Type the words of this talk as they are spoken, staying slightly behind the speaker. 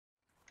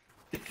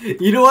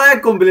You know why I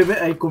compliment.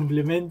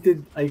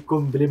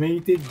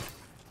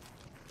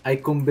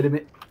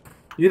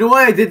 You know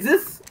why I did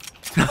this?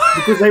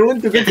 Because I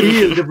want to get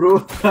healed,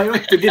 bro. I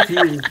want to get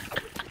healed.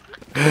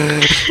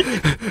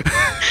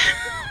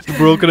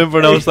 Bro couldn't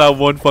pronounce that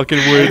one fucking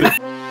word.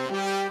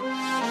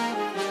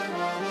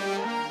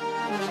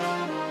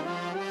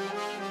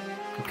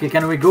 Okay,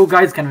 can we go,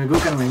 guys? Can we go?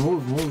 Can we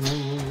move?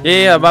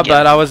 Yeah, my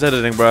bad. I was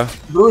editing, bro.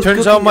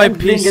 Turns out my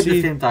PC. At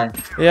the same time.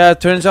 Yeah,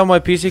 turns out my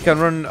PC can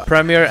run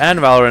Premiere and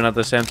Valorant at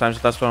the same time, so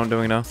that's what I'm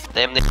doing now.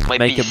 Damn, my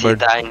Make it PC bird.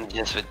 dying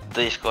just with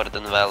Discord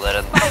and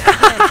Valorant.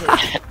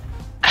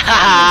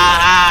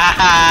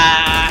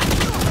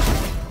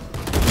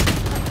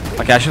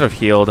 Okay, I should have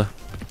healed.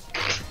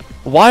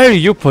 Why are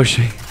you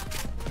pushing?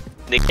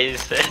 Nigga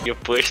said you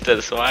pushed,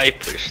 that's why I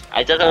pushed.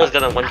 I thought I was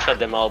gonna one-shot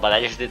them all, but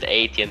I just did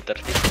 80 and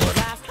 34.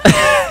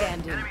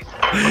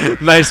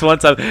 Nice one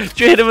time. Did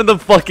you hit him in the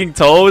fucking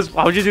toes?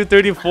 Why would you do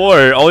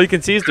 34? All you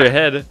can see is their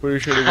head. Pretty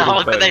sure they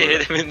How could I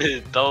hit him in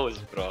the toes,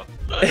 bro?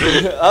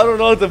 I don't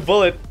know, the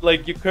bullet.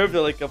 Like, you curved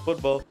it like a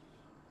football.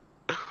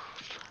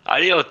 Are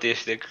you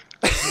autistic?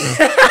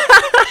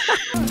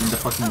 The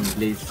fucking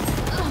blaze.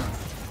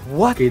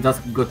 What? Okay, that's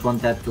got one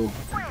tap too.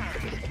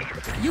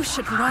 You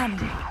should run.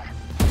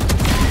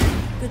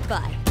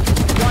 Goodbye.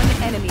 One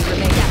enemy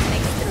remains.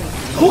 Next three.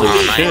 Holy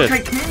shit. fuck,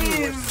 I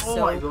came! Oh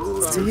my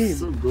god, that's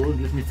so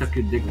good. Let me suck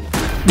your dick.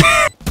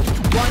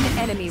 One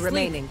enemy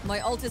remaining. My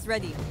ult is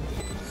ready.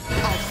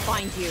 I'll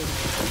find you.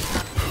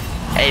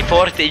 Hey,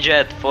 40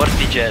 jet,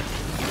 40 jet.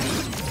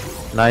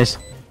 Nice.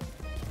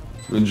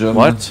 Good job.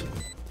 What?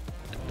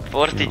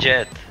 40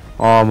 jet.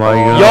 Oh my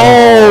god. Yo!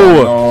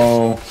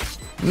 Yo!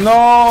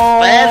 No!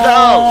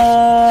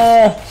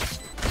 Vandal!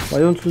 Why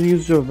don't you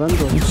use your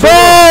Vandal?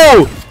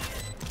 Go!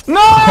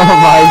 No! Oh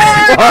my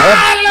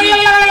god!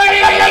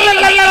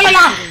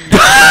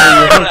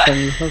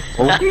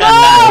 No!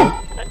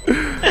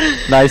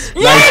 Nice,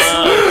 nice.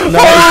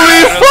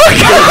 Holy fuck!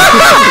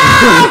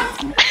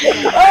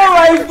 Oh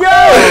my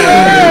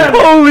god!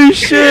 Holy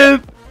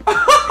shit!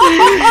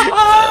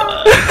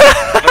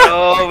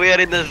 Bro, we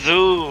are in the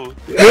zoo.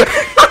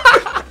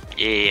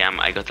 Yeah,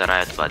 I got a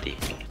riot buddy.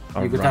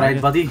 You got a right,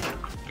 buddy?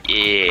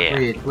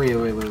 Yeah. Wait.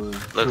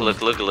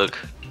 Look.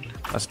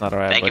 That's not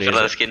alright, Thank buddy. you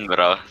for the skin,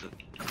 bro.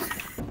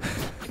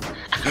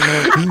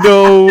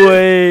 No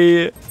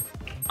way!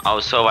 Oh,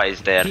 Sova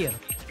is there.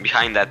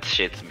 Behind that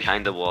shit,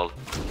 behind the wall.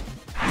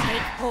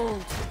 Take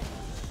hold.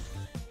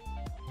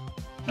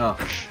 Oh.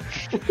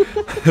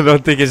 I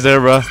don't think he's there,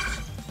 bro.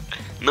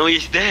 No,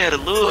 he's there,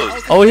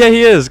 look! Oh yeah,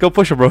 he is. Go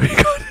push him, bro. He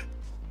got it.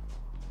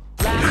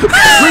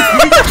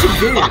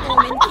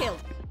 Omen kill.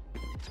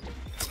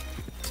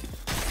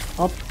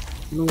 Up.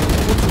 No.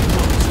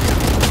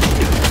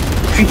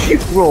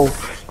 Bro.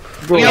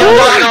 We are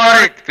talking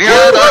about it! We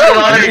are talking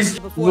about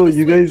it! Bro,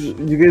 you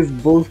guys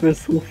both were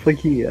so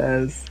fucking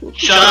ass.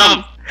 Shut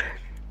up!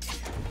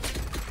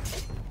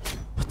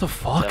 What the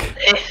fuck?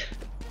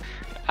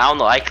 I don't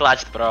know, I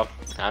clutched, bro.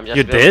 I'm just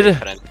You built did?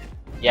 different.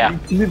 Yeah.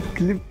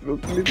 Clip, bro,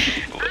 clip.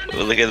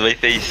 Look at my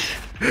face.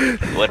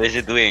 What is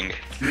it doing?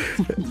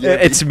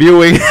 It's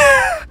mewing.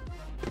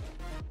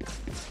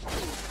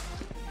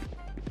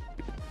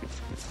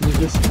 You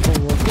just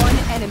One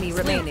enemy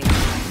remaining.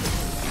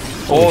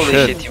 Holy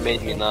shit. shit, you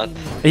made me not.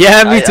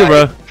 Yeah, me too,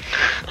 bro.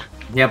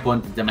 He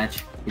wanted the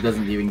match. He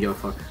doesn't even give a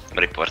fuck. I'm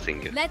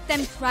reporting you. Let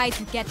them try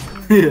to get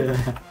through.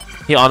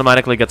 He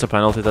automatically gets a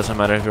penalty. Doesn't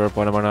matter if you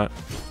report him or not.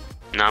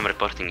 No, I'm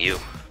reporting you.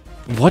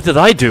 What did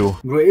I do?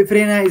 Bro, if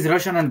Reina is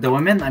Russian and the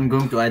women, I'm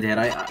going to add her.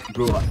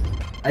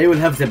 I will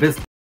have the best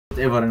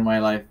ever in my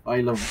life.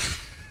 I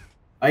love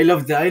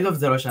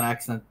the Russian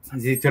accent.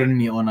 They turn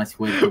me on, I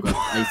swear to God.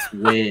 I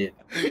swear.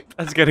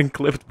 That's getting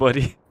clipped,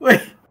 buddy.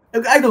 Wait,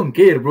 I don't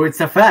care, bro.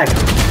 It's a fact.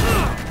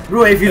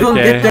 Bro, if you don't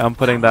get Okay, that, I'm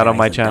putting that on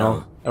my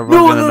channel.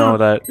 Everyone's gonna know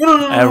that.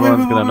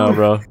 Everyone's gonna know,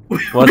 bro.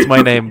 What's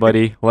my name,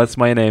 buddy? What's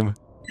my name?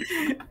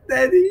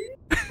 Daddy,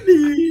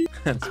 please.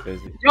 That's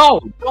busy. Yo,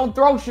 don't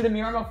throw shit at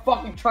me or I'm gonna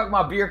fucking chuck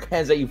my beer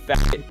cans at you,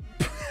 faggot.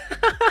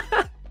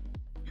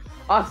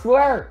 I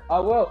swear, I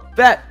will.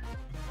 Bet.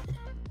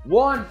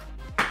 1.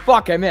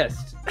 Fuck, I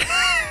missed.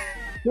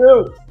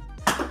 2.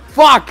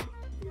 Fuck.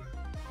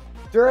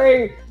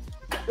 3.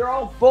 They're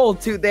all full,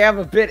 too. They have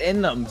a bit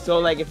in them, so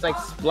like it's like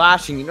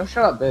splashing. You know,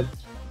 shut up, bitch.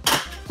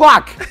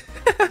 Fuck.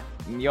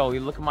 Yo, you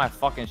look at my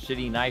fucking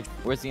shitty knife.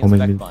 Where's the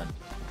inspect button?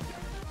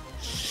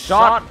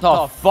 Shut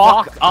the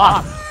fuck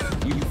up,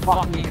 you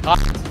fucking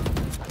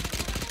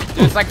cunt.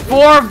 There's like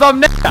 4 of them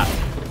now.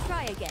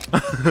 Try again.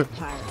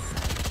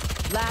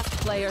 Last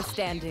player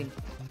standing.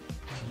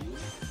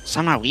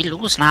 Summer, we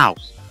lose now.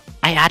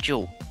 I had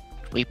you.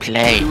 We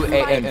play.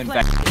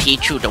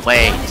 Teach you the One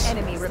ways.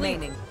 enemy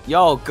remaining.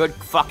 Yo, good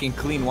fucking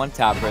clean one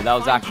tapper. That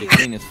was actually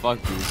clean as fuck,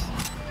 dude.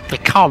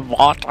 Become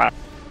water.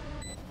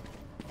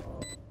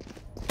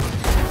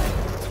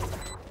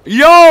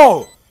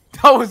 Yo!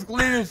 That was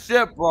clean as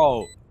shit,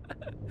 bro.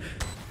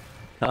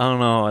 I don't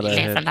know what I Live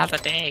hit. another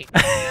day.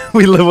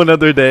 We live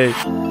another day.